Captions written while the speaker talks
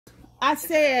I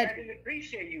said I didn't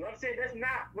appreciate you. I'm saying that's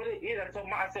not what it is. I told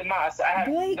Ma, I said, Ma, I have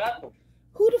Blake, nothing.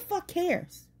 who the fuck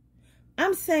cares?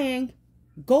 I'm saying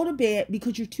go to bed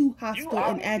because you're too hostile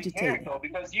and agitated. Though,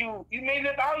 because you made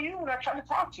it about you when I tried to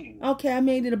talk to you. Okay, I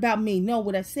made it about me. No,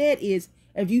 what I said is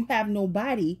if you have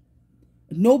nobody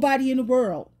in the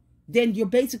world, then you're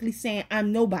basically saying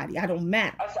I'm nobody. I don't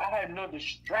matter. I have no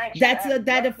distraction.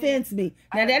 That offends me.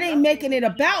 Now that ain't making it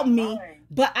about me,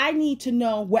 but I need to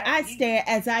know where I stand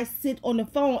as I sit on the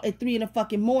phone at 3 in the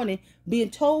fucking morning being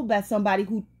told by somebody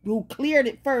who cleared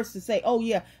it first to say, oh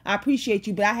yeah, I appreciate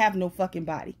you, but I have no fucking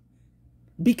body.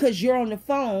 Because you're on the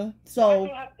phone, so... I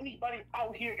don't have anybody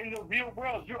out here in the real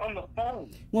world. You're on the phone.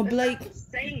 Well, Blake... That's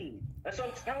not the same. That's what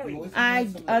I'm telling you. I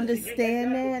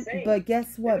understand that, but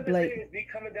guess what, Blake? Me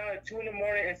coming down at 2 in the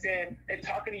morning and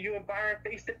talking to you and Byron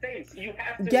face to face. You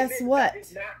have to guess what?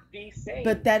 It's not the same.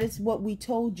 But that is what we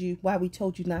told you, why we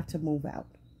told you not to move out.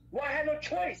 Well, I had no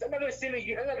choice. I'm not going to sit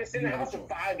in the house for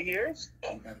 5 years.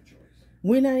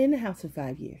 We're not in the house for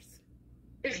 5 years.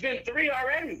 It's been 3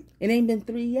 already. It ain't been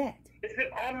 3 yet. It's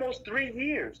been almost 3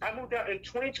 years. I moved out in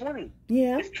 2020.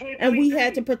 Yeah. And we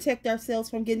had to protect ourselves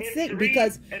from getting sick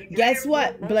because guess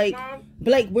what, Blake?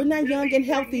 Blake, we're not young and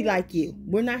healthy like you.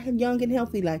 We're not young and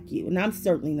healthy like you. And I'm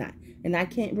certainly not. And I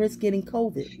can't risk getting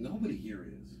COVID. Nobody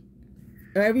here is.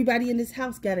 Everybody in this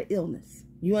house got an illness.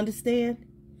 You understand?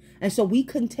 And so we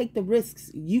couldn't take the risks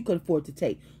you could afford to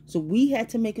take. So we had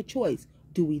to make a choice.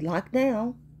 Do we lock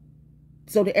down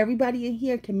so that everybody in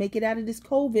here can make it out of this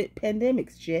COVID pandemic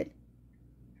shit?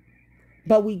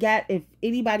 But if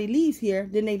anybody leaves here,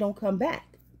 then they don't come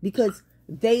back because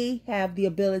they have the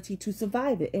ability to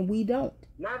survive it and we don't.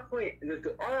 My point,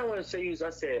 all I want to say is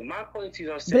my point to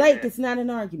you is Blake, it's not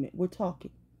an argument. We're talking.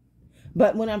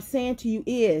 But what I'm saying to you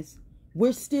is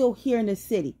we're still here in the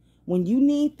city. When you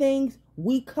need things,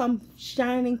 we come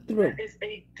shining through. It's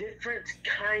a different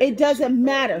kind It doesn't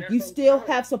matter. You still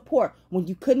have support. When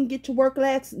you couldn't get to work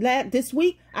this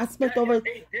week, I spent over...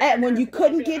 When you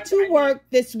couldn't get to work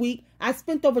this week, I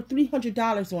spent over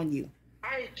 $300 on you.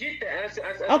 I get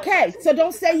that. Okay, so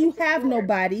don't say you have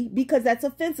nobody because that's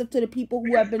offensive to the people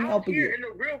who have been helping you. In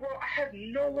the real world, I have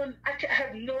no one. I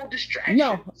have no distractions.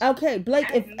 No, okay, Blake.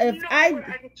 If I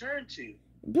can turn to,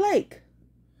 Blake.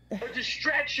 A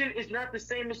distraction is not the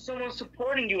same as someone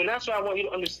supporting you, and that's what I want you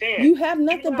to understand. You have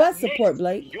nothing but support,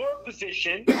 Blake. Your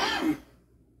position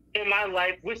in my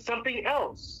life with something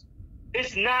else.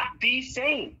 It's not the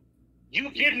same. You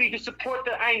give me the support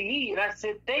that I need, and I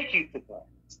said thank you for that.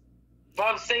 But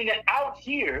I'm saying that out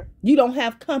here... You don't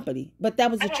have company, but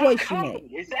that was a choice you made.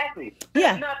 Exactly.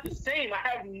 Yeah. It's not the same. I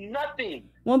have nothing.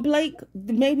 Well, Blake,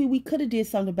 maybe we could have did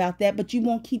something about that, but you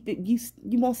won't keep it. You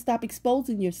won't stop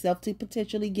exposing yourself to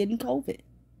potentially getting COVID.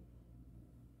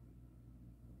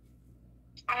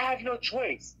 I have no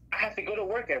choice. I have to go to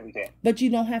work every day. But you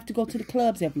don't have to go to the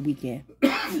clubs every weekend.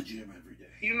 The gym every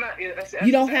day.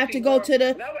 You don't have to go to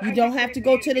the. You don't have to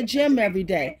go to the gym every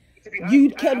day. You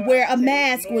could wear a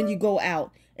mask when you go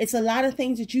out. It's a lot of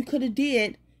things that you could have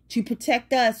did to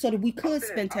protect us so that we could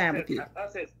spend time with you.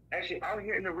 Actually, out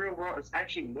here in the real world, it's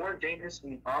actually more dangerous in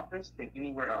the office than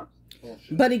anywhere else.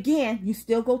 But again, you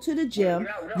still go to the gym.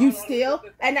 You still,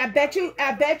 and I bet you,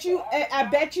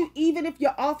 even if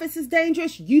your office is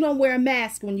dangerous, you don't wear a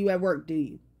mask when you at work, do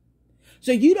you?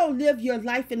 So you don't live your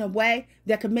life in a way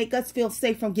that could make us feel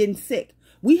safe from getting sick.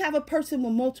 We have a person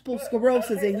with multiple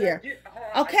sclerosis in here.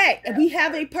 Okay, we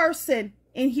have a person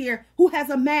in here who has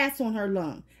a mass on her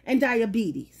lung and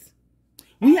diabetes.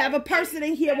 We have a person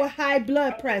in here with high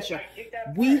blood pressure.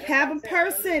 We have a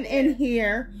person in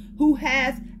here who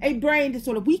has a brain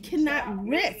disorder. We cannot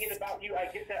risk.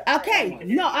 Okay,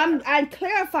 no, I'm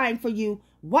clarifying for you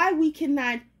why we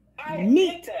cannot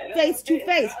meet face to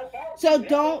face. So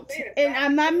don't, and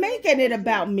I'm not making it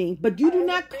about me, but you do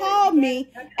not call me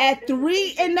at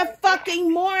 3 in the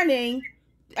fucking morning,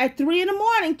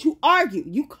 to argue.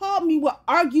 You called me with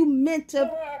argumentative.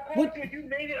 You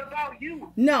made it about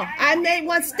you. No, I made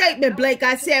one statement, Blake.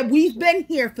 I said, we've been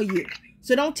here for you.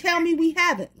 So don't tell me we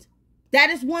haven't. That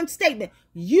is one statement.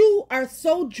 You are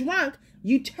so drunk,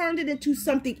 you turned it into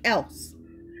something else.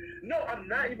 No, I'm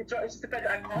not even trying. It's the fact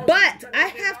that I called. But I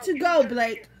have to go,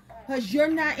 Blake, because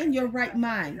you're not in your right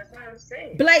mind. That's what I'm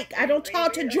saying. Blake, I don't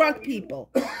talk to drunk people.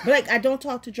 Blake, I don't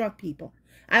talk to drunk people.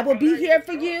 I will be here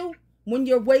for you when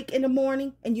you're awake in the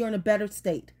morning and you're in a better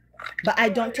state. But I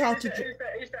don't talk to drunk.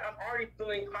 It's that I'm already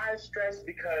feeling high stress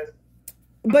because...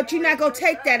 But you're not going to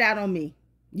take that out on me.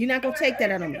 You're not going to take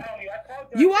that out on me.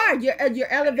 You are.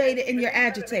 You're elevated and you're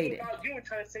agitated. You were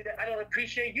trying to say that I don't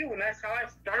appreciate you, and that's how I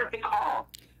started the call.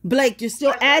 Blake, you're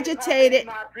still agitated.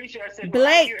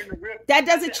 Blake, that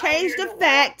doesn't change the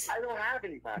fact. I don't have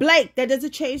anybody. Blake, that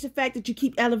doesn't change the fact that you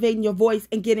keep elevating your voice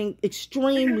and getting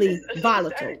extremely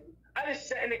volatile. I just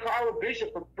sat in the car with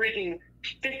Bishop for freaking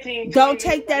 15. Don't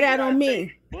take that out on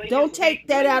me. Don't take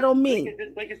that out on me.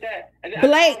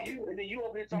 Blake,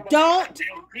 don't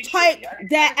take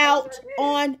that out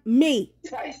on me.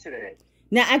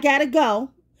 Now, I gotta go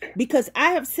because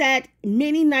I have sat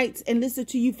many nights and listened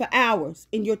to you for hours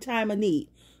in your time of need.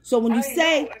 So when you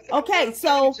say, okay,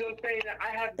 so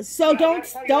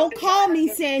don't call me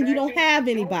saying you don't have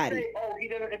anybody. Oh, he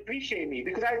doesn't appreciate me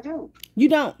because I do. You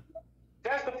don't.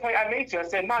 That's the point I made to you. I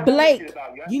said, Blake,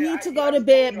 you need to go to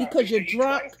bed because you're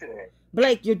drunk.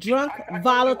 Blake, you're drunk,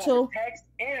 volatile.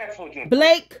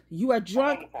 Blake, you are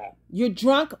drunk. You're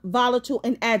drunk, volatile,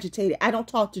 and agitated. I don't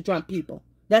talk to drunk people.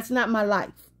 That's not my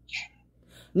life.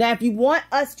 Now, if you want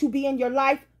us to be in your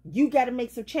life, you got to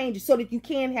make some changes so that you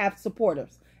can have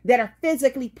supporters that are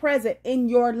physically present in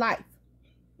your life.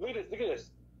 Look at this.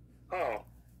 Oh,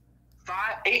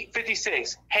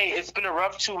 8:56. Hey, it's been a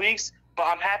rough 2 weeks, but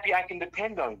I'm happy I can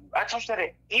depend on you. I told you that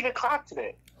at 8 o'clock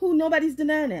today. Nobody's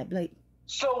denying that, Blake.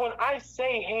 So when I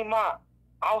say, hey, Ma,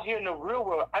 out here in the real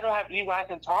world, I don't have anyone I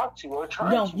can talk to or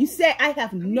turn to. No, you said I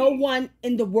have no one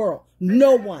in the world.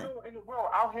 No one.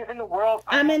 Out here in the world.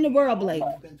 I'm in the world, Blake.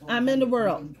 I'm in the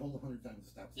world.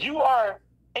 You are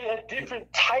in a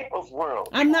different type of world.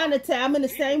 I'm not I'm in the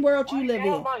same world you live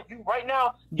in. Right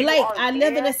now, Blake, I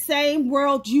live in the same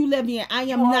world you live in. I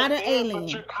am not an alien.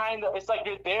 But you're it's like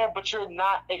you're there, but you're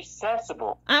not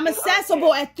accessible. I'm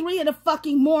accessible at 3 in the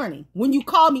fucking morning. When you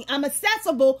call me, I'm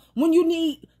accessible when you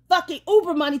need fucking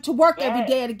Uber money to work every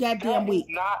day of the goddamn week.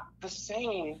 It's not the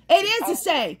same. It is the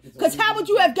same. Because how would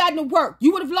you have gotten to work?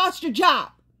 You would have lost your job.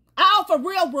 I offer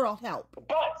real world help.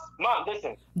 But, Mom,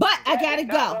 listen. But I gotta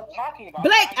go.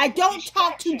 Blake, I don't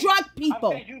talk to drunk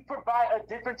people. You provide a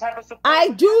different type of support. I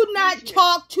do not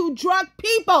talk to drunk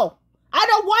people. I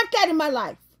don't want that in my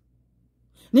life.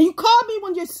 Now, you call me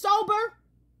when you're sober,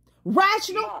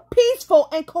 rational, peaceful,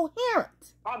 and coherent.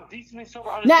 I'm decently sober.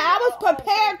 Now, I was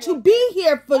prepared to be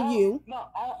here for you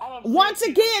once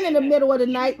again in the middle of the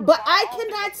night, but I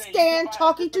cannot stand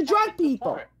talking to drunk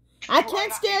people. I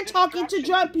can't stand talking to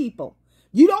drunk people.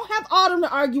 You don't have Autumn to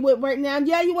argue with right now.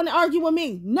 Yeah, you want to argue with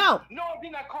me? No. No, I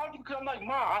didn't. I called you because I'm like,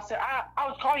 Mom, I said, I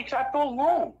was calling you because I feel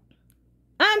alone.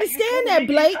 I understand that,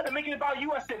 Blake. I make it about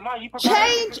you. I said, Mom, you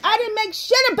change. I didn't make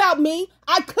shit about me.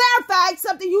 I clarified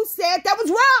something you said that was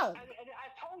wrong.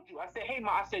 I said, hey,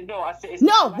 Ma. I said, no. I said,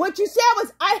 no, what you said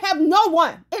was, I have no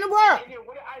one in the world.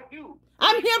 What did I do?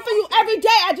 I'm here for you every day.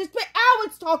 I just spent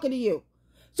hours talking to you.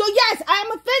 So, yes, I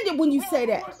am offended when you say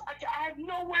that. I have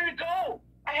nowhere to go.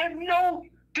 I have no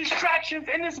distractions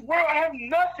in this world. I have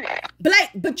nothing. Blake,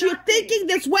 but you're thinking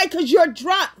this way because you're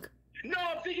drunk. No,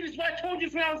 I'm thinking this way. I told you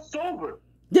when I was sober.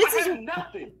 I have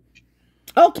nothing.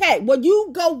 Okay, well, you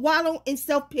go wallow in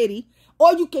self-pity,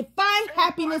 or you can find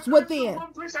happiness within.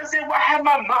 I said, well, I have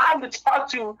my mom to talk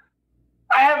to.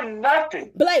 I have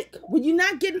nothing. Blake, when you're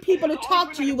not getting people to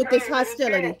talk to you with this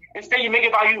hostility. Instead, you make it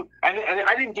about you.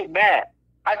 I didn't get mad.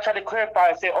 I tried to clarify.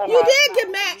 I said, oh, you did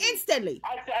get mad instantly.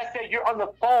 I said, you're on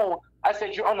the phone. I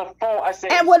said, you're on the phone. I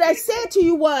said, and what I said to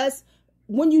you was,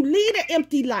 when you lead an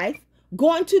empty life,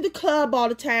 going to the club all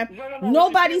the time,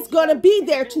 nobody's going to be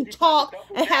there to talk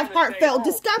and have heartfelt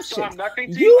discussions.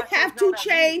 You have to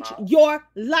change your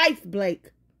life, Blake.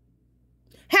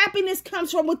 Happiness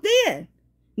comes from within,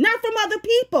 not from other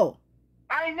people.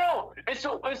 I know. And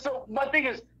so my thing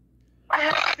is, I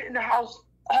have to sit in the house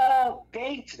all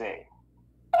day today.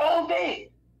 All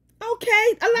day.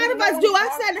 Okay, a lot of us do.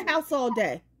 I sat in the house all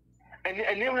day. And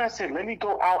then when I said, let me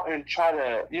go out and try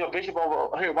to, Bishop,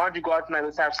 over here, why don't you go out tonight?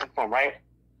 Let's have some fun, right?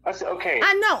 I said, okay.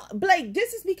 I know. Blake,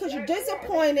 this is because you're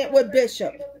disappointed with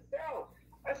Bishop.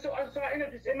 So I end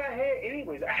up just in my head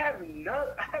anyways. I have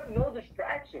no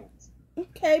distractions.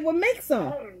 Okay, well, make some.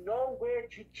 I don't know where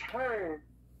to turn.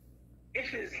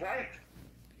 If it's like...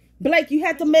 Blake, you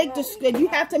have to make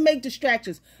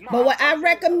distractions. But what I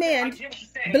recommend,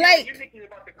 Blake,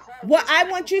 what I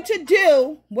want you to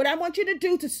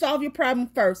do to solve your problem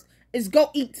first is go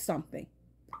eat something.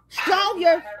 Solve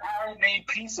your... I already made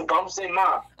pizza, but I'm saying,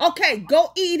 Mom. Okay,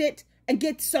 go eat it and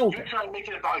get sober. You're trying to make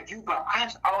it about you, but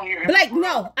I don't hear... Blake,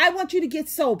 no, I want you to get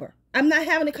sober. I'm not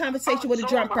having a conversation with a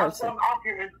drunk person.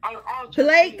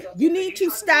 Blake, you need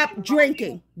to stop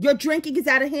drinking. Your drinking is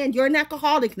out of hand. You're an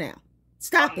alcoholic now.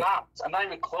 Stop it. I'm not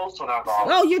even close to an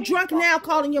alcoholic. Oh, you're drunk now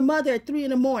calling your mother at 3 in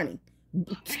the morning.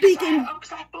 speaking.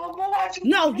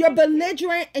 No, you're belligerent.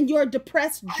 belligerent and you're a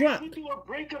depressed I drunk. went through a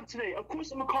breakup today. Of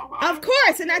course, I'm gonna call Of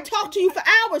course, and I talked to you for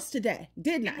hours today,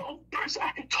 didn't The I? only person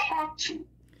I could talk to.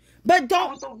 But I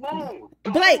don't, was alone.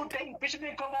 The Blake. whole day, Bishop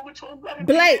didn't come over to 11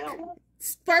 Blake, p.m.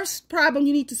 first problem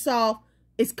you need to solve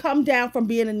is come down from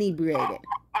being inebriated.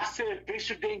 I said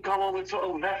Bishop didn't come over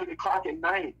until 11 o'clock at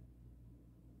night.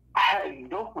 I had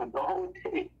no one the whole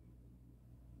day.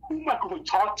 Who am I going to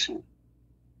talk to?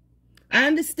 I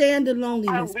understand the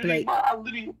loneliness, Blake.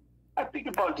 I think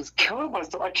about just killing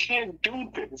myself. I can't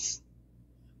do this.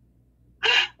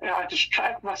 And I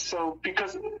distract myself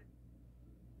because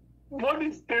what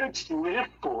is there to live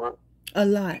for? A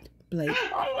lot, Blake.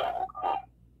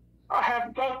 I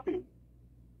have nothing.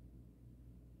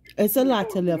 It's a lot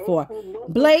to live for. No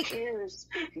Blake,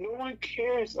 no one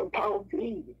cares about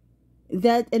me.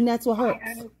 that's what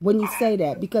hurts when you say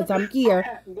that, because I'm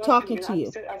here talking to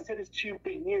you. I said this to you for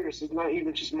years. It's not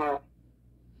even just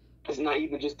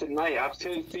tonight. I've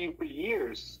said it to you for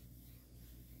years.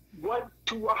 What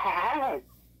do I have?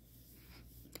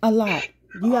 A lot.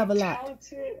 You have a lot.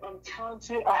 I'm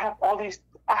talented. I have all these.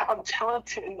 I'm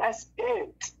talented, and that's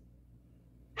it.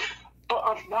 But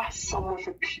I'm not someone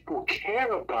that people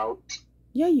care about.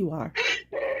 Yeah, you are.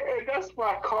 And that's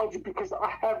why I called you, because I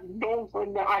have no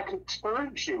one that I can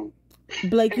turn to.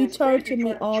 Blake, And you it's turn crazy to me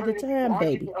trying to all the turn this time,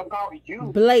 baby. argument about you.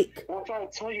 Blake. What I'm trying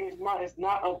to tell you it's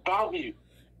not about you.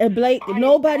 And Blake,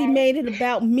 nobody made it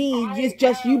about me. It's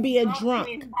just you being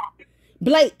nothing. drunk.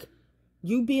 Blake,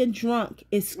 you being drunk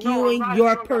is skewing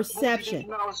your perception.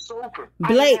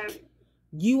 Blake,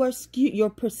 you are skewed. Your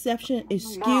perception is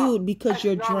skewed because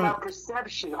you're drunk.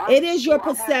 It is your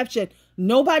perception.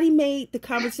 Nobody made the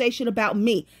conversation about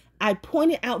me. I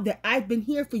pointed out that I've been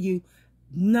here for you.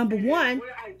 Number one.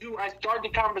 What I start the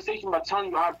conversation by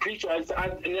telling you I appreciate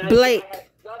it. Blake. I have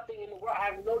nothing in the world. I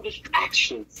have no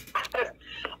distractions.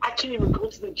 I can't even go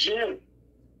to the gym.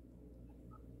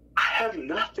 I have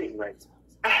nothing right now.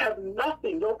 I have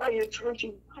nothing. Nobody is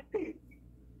charging nothing.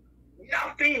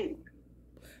 Nothing.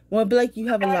 Well, Blake, you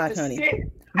have a lot, honey.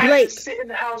 Blake,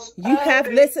 you have,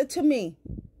 listen to me.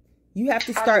 You have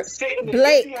to start.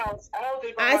 Blake,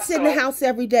 I sit in the house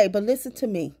every day, but listen to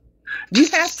me. You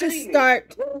have to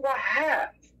start. What do I have?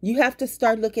 You have to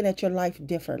start looking at your life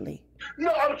differently.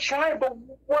 No, I'm trying, but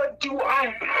what do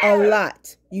I have? A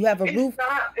lot. You have a roof.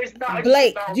 It's not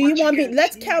Blake, do you want me?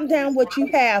 Let's count down what you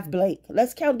have, Blake.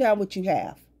 Let's count down what you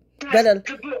have.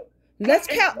 Let's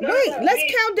count. Wait,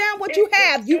 let's count down what you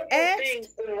have. You asked.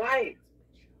 Things in life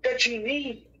that you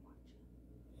need.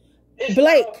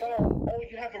 Blake.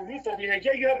 You have a roof over your head.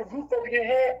 Yeah, you have a roof over your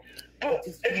head. But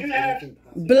if you have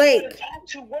Blake,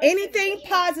 anything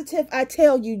positive I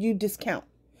tell you, you discount.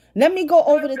 Let me go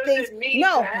over the things.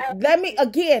 No, let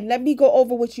me go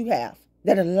over what you have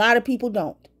that a lot of people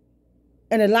don't.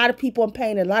 And a lot of people in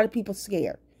pain, a lot of people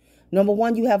scared. Number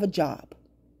one, you have a job.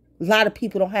 A lot of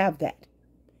people don't have that.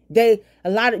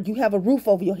 You have a roof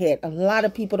over your head. A lot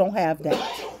of people don't have that.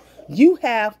 You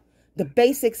have the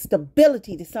basic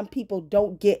stability that some people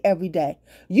don't get every day.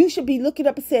 You should be looking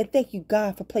up and saying, thank you,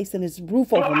 God, for placing this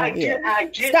roof over my head.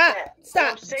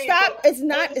 Stop. It's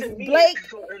Blake.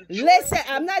 Listen,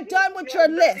 I'm not done with your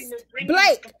list.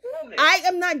 Blake, I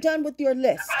am not done with your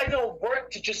list. I don't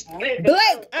work to just live.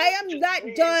 Blake, I am not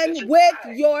done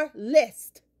with your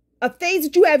list of things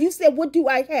that you have. You said, what do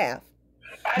I have?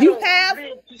 You have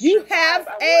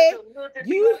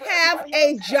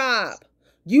a job.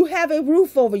 You have a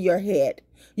roof over your head.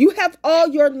 You have all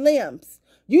your limbs.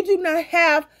 You do not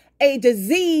have a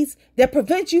disease that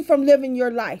prevents you from living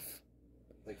your life.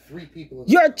 Like 3 people.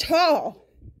 You're tall.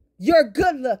 You're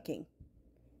good looking.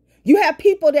 You have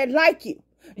people that like you.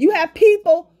 You have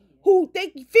people who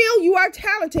feel you are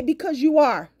talented because you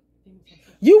are.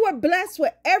 You were blessed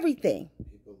with everything.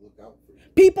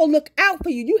 People look out for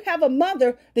you. You have a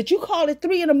mother that you call at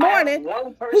 3 in the morning.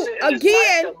 And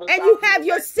you have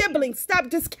your siblings. Stop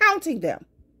discounting them.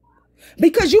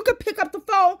 Because you could pick up the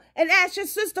phone and ask your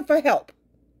sister for help.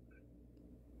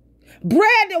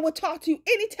 Brandon will talk to you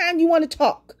anytime you want to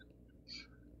talk.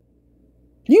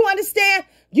 You understand?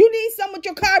 You need someone with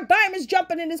your car. Byron's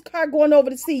jumping in his car going over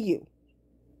to see you.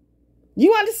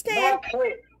 You understand?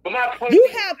 You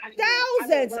have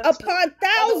thousands upon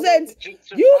thousands.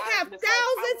 You have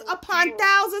thousands upon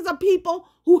thousands of people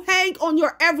who hang on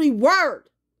your every word,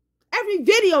 every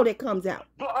video that comes out.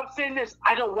 But I'm saying this,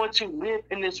 I don't want to live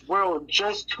in this world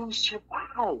just to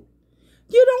survive.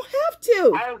 You don't have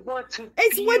to. I want to.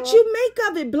 It's what you make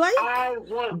of it,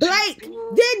 Blake. Blake,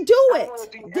 then do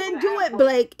it. Then do it,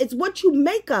 Blake. It's what you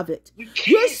make of it.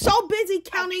 You're so busy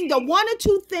counting the 1 or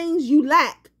 2 things you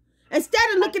lack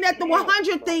Instead of looking at the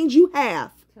 100 things you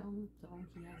have.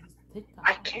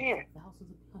 I can't.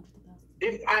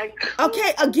 If I could,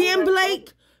 Okay, again,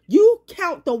 Blake, you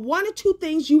count the 1 or 2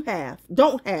 things you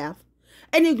don't have,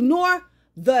 and ignore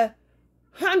the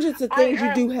hundreds of things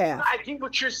you do have. I get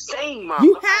what you're saying, Mom.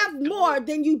 You have more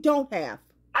than you don't have.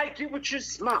 I get what you're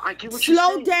saying, Mom. I get what you're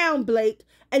saying. Slow down, Blake,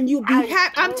 and you'll be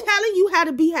happy. I'm telling you how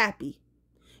to be happy.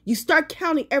 You start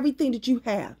counting everything that you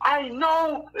have. I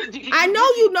know. I know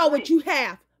you know what you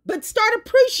have, but start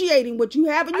appreciating what you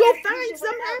have, and you'll find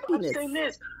some happiness. I'm saying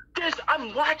this.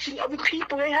 I'm watching other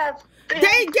people.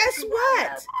 They guess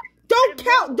what? Don't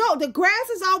count. No, the grass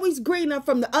is always greener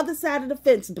from the other side of the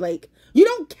fence, Blake. You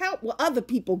don't count what other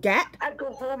people got. I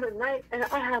go home at night and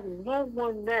I have no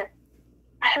one that.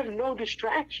 I have no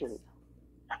distraction.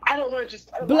 I don't want to just.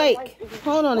 Blake,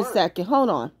 hold on a second. Hold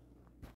on.